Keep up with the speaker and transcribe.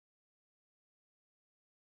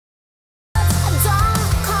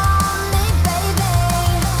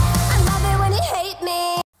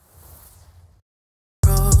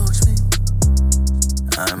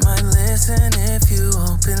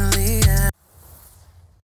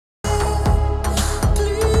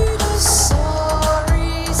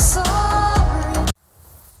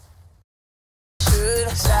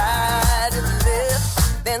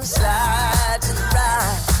then slide to the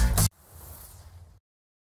right.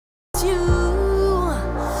 You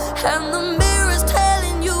and the mirror's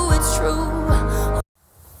telling you it's true.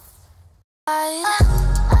 I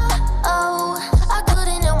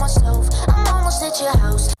couldn't help myself. I'm almost at your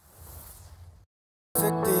house.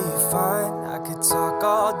 Perfectly fine. I could talk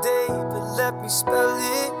all day, but let me spell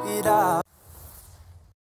it out.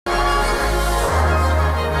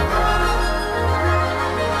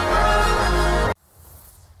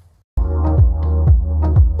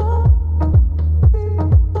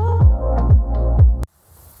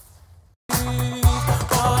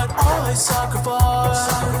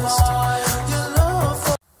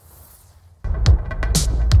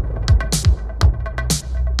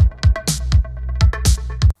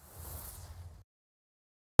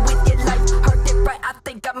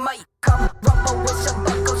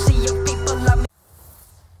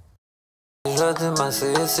 Je dis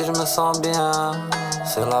m'essayer si je me sens bien.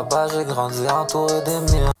 Sur la base, j'ai grandi entouré des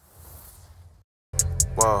miens.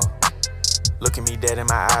 Whoa, look at me dead in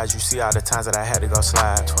my eyes. You see all the times that I had to go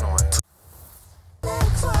slide. 21.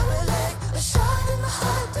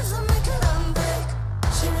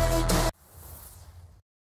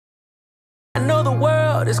 I know the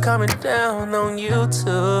world is coming down on you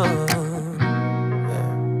too.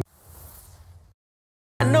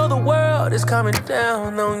 I know the world is coming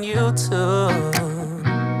down on you too.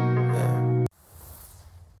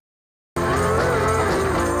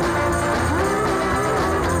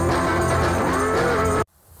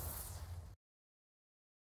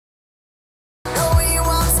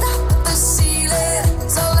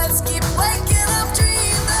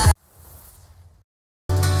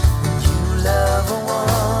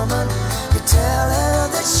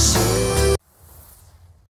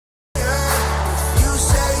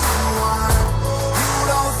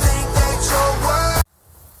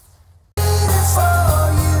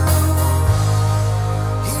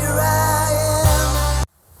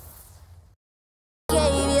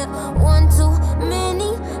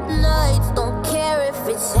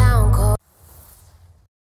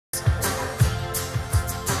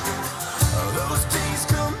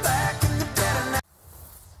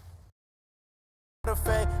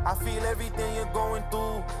 I feel everything you're going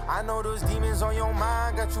through. I know those demons on your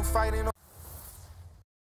mind got you fighting.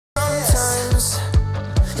 Sometimes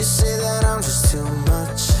you say that I'm just too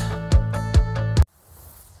much.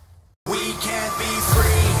 We can't be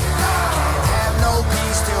free, can't have no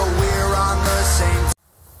peace till we're on the same.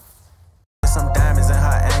 Some diamonds in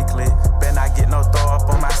her anklet. Better not get no throw up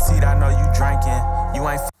on my seat. I know you drinking. You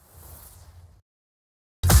ain't.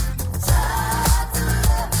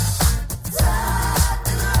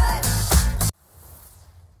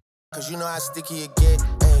 Cause you know how sticky it get,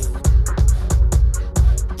 ayy.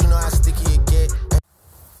 You know how sticky it get.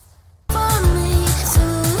 For me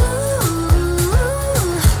too.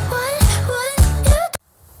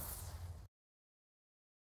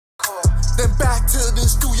 Then back to the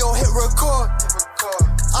studio, hit record.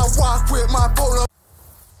 I walk with my bowler.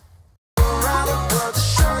 Around the world to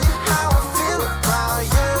show you how I feel about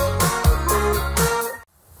you.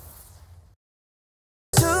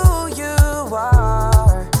 Who you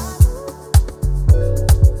are.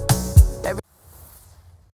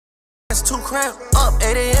 It's too cramped. Up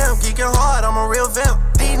 8 a.m. geeking hard. I'm a real vamp.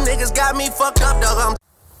 These niggas got me fucked up, dog. I'm.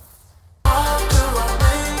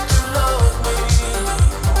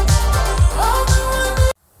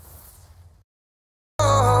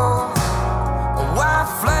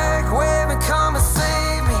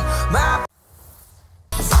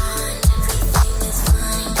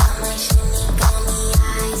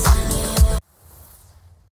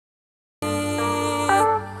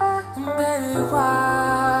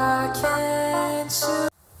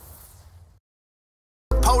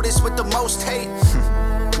 POTUS with the most hate.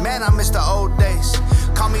 Man, I miss the old days.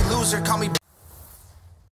 Call me loser, call me.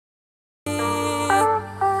 Baby,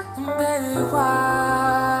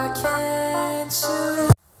 why can't you?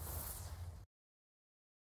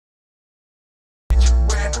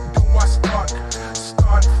 Where do I start?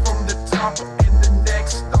 Start from the top and the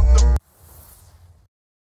next on the.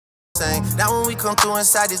 Now when we come through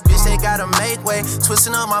inside this bitch, they gotta make way.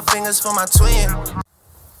 Twisting up my fingers for my twin.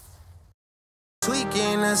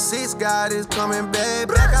 Tweaking the 6 God is coming back.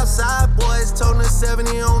 Back outside, boys toting the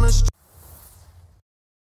 70 on the street.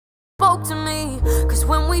 Spoke to me, cause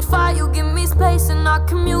when we fight, you give me space and I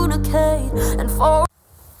communicate. And for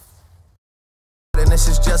And this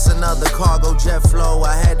is just another cargo jet flow.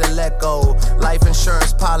 I had to let go. Life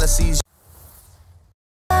insurance policies.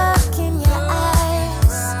 look in your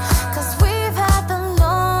eyes, cause we've had the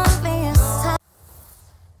loneliest time.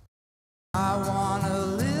 I wanna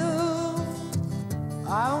live.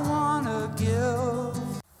 I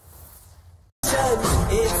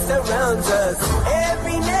it surrounds us.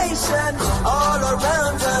 Every nation, all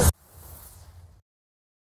around us.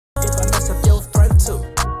 If I mess up your front too,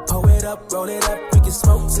 pull it up, roll it up, we can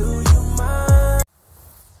smoke till you mind.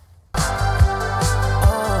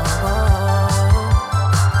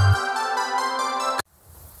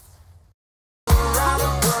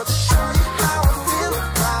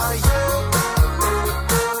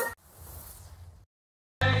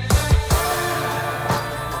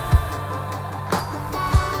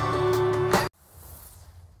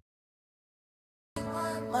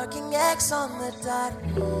 Marking X on the dot.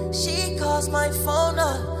 She calls my phone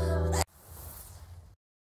up.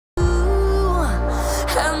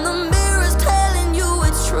 And the mirror's telling you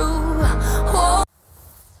it's true. Oh.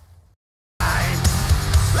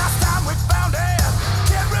 Last time we found it,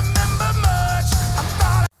 can't remember much. I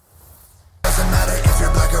thought doesn't matter if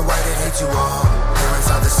you're black or white, it hates you all. Parents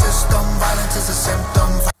are the system, violence is a symptom.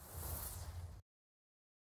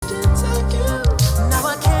 Now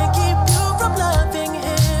I can't keep you from loving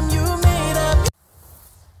him. You made up.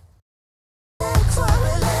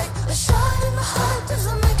 A shot in the heart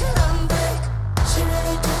doesn't make it unbreak. She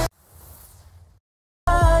really did.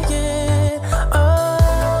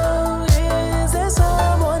 Oh, is there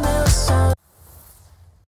someone else?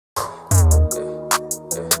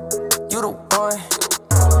 You the one.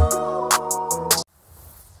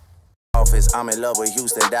 Office, I'm in love with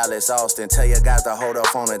Houston, Dallas, Austin. Tell your guys to hold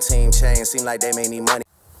up on a team chain. Seem like they may need money.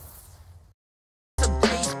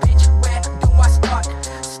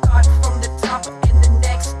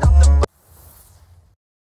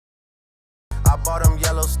 I bought them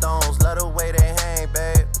yellow stones, love the way they hang,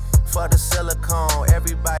 babe. For the silicone,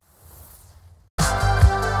 everybody.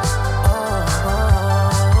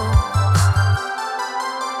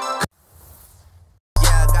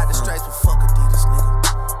 Yeah, I got the stripes, but fuck Adidas,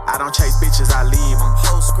 nigga. I don't chase bitches, I leave them.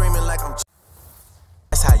 Hoes screaming like I'm.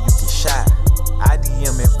 That's how you get shot. I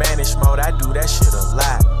DM in vanish mode, I do that shit a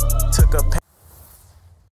lot. Took a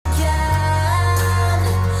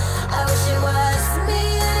I wish it was me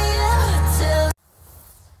and you till.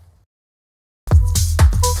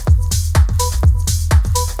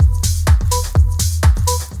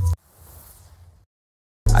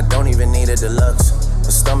 I don't even need a deluxe. My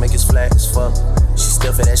stomach is flat as fuck. She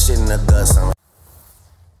still for that shit in the guts.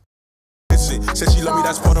 Said she love me,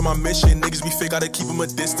 that's part of my mission. Niggas be fake, gotta keep them a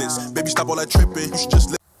distance. Baby, stop all that tripping, you should just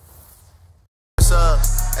live. What's up?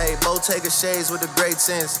 Hey, Bo take a shades with a great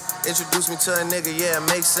sense. Introduce me to a nigga, yeah, it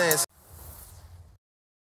makes sense.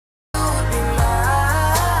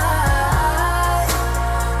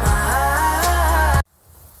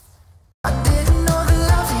 I didn't know the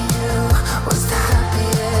love of you was the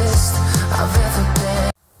happiest I've ever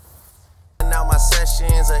been. And now my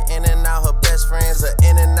sessions are in and out, her best friends are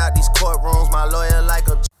in and out these courtrooms. My lawyer like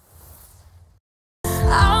a.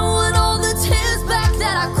 I want all the tears back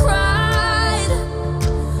that I cried.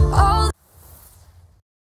 All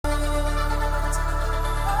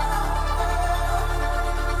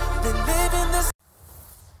Been living this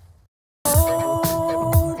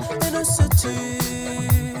cold in a city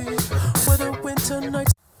where the winter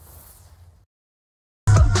nights.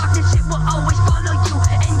 from darkness, shit will always follow you.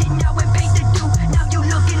 And then now it paid to do. Now you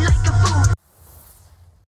looking like a fool.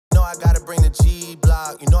 You know I gotta bring the G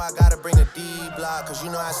block. You know I gotta bring the D block. Cause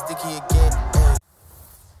you know how sticky it get. Ay.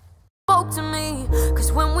 Spoke to me,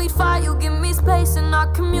 cause when we fight, you give me space and I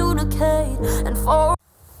communicate. And for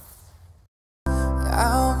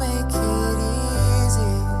I'll make it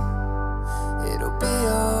easy. It'll be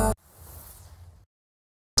all.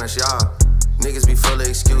 That's y'all. Niggas be full of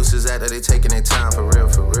excuses after they taking their time, for real,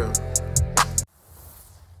 for real.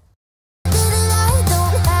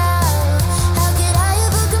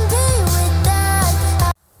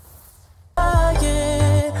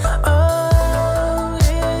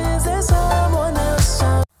 Is there someone else?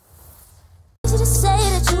 easy to say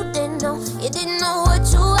that you didn't know. You didn't know what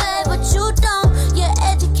you had, but you don't. You're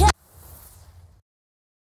educated.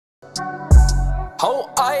 ਹੋ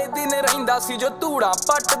ਆਏ ਦਿਨ ਰਹਿੰਦਾ ਸੀ ਜੋ ਤੂੜਾ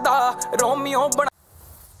ਪੱਟਦਾ Romeo ਬਣਾ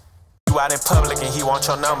You out in public and he want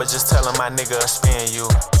your number, just tell him my nigga will spin you.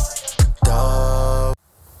 Dog.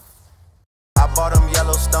 I bought them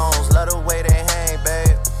yellow stones, love the way they hang,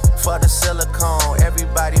 babe. For the silicone,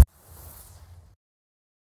 everybody.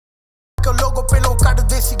 Logo ਪਹਿਲੋਂ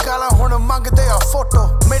ਕੱਢਦੇ ਸੀ ਗਾਲਾਂ ਹੁਣ ਮੰਗਦੇ ਆ photo.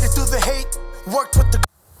 Made it through the hate, worked with the.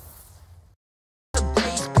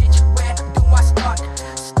 Where do I start?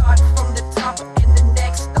 Start from the top and the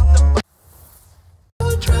next stop the.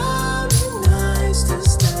 Drowning nights to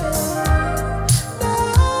stay.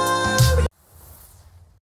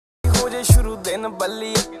 ਹੋ ਜੇ ਸ਼ੁਰੂ ਦਿਨ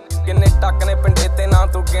ਬੱਲੀ ਕਿੰਨੇ ਟੱਕ ਨੇ ਪਿੰਡੇ ਤੇ ਨਾ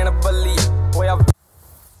ਤੂੰ ਗਿਣ ਬੱਲੀ ਹੋਇਆ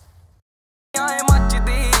ਆਏ ਮੱਚਦੀ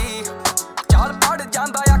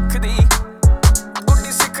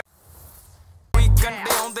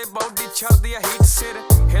ਛੱਡਦੀ ਆ ਹੀਟ ਸਿਰ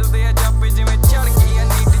ਹਿਲਦੇ ਆ ਜਾਪੇ ਜਿਵੇਂ ਚੜ ਗਈ ਆ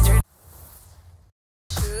ਨੀਟ ਜਿਹੜੀ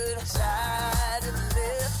Slide to the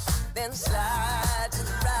left, then slide to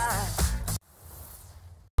the right.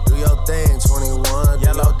 Do your thing, 21.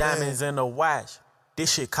 Yellow diamonds in the watch.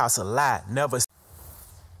 This shit costs a lot. Never.